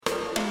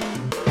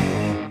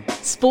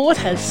Sport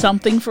has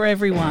something for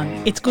everyone.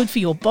 It's good for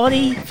your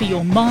body, for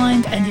your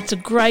mind, and it's a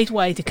great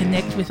way to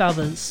connect with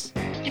others.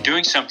 You're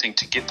doing something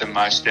to get the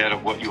most out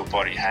of what your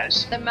body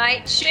has. The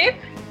mateship,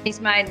 he's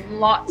made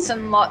lots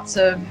and lots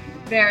of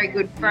very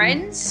good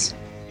friends.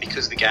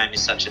 Because the game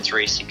is such a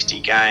 360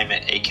 game,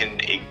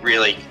 it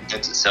really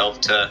lends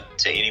itself to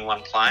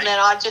anyone playing. And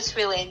I just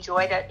really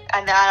enjoyed it,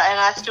 and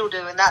I still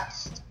do, and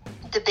that's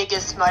the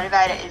biggest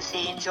motivator is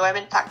the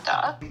enjoyment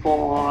factor.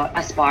 For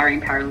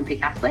aspiring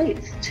Paralympic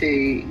athletes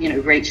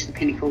to, reach the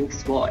pinnacle of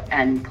sport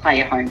and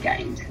play at home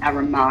games, a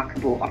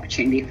remarkable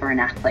opportunity for an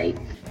athlete.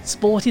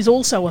 Sport is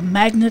also a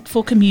magnet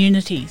for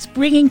communities,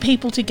 bringing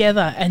people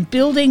together and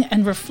building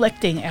and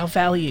reflecting our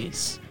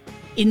values.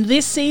 In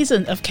this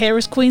season of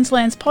Carers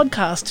Queensland's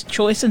podcast,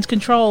 Choice and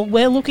Control,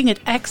 we're looking at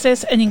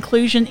access and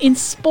inclusion in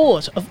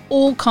sport of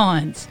all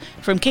kinds,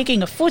 from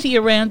kicking a footy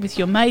around with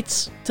your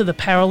mates to the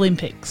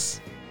Paralympics.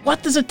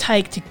 What does it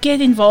take to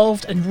get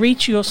involved and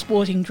reach your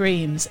sporting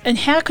dreams, and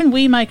how can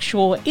we make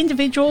sure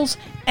individuals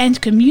and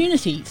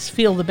communities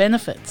feel the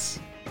benefits?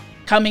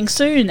 Coming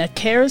soon at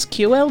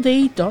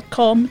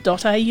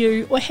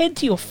carersqld.com.au or head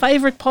to your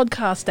favourite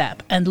podcast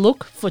app and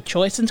look for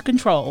Choice and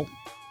Control.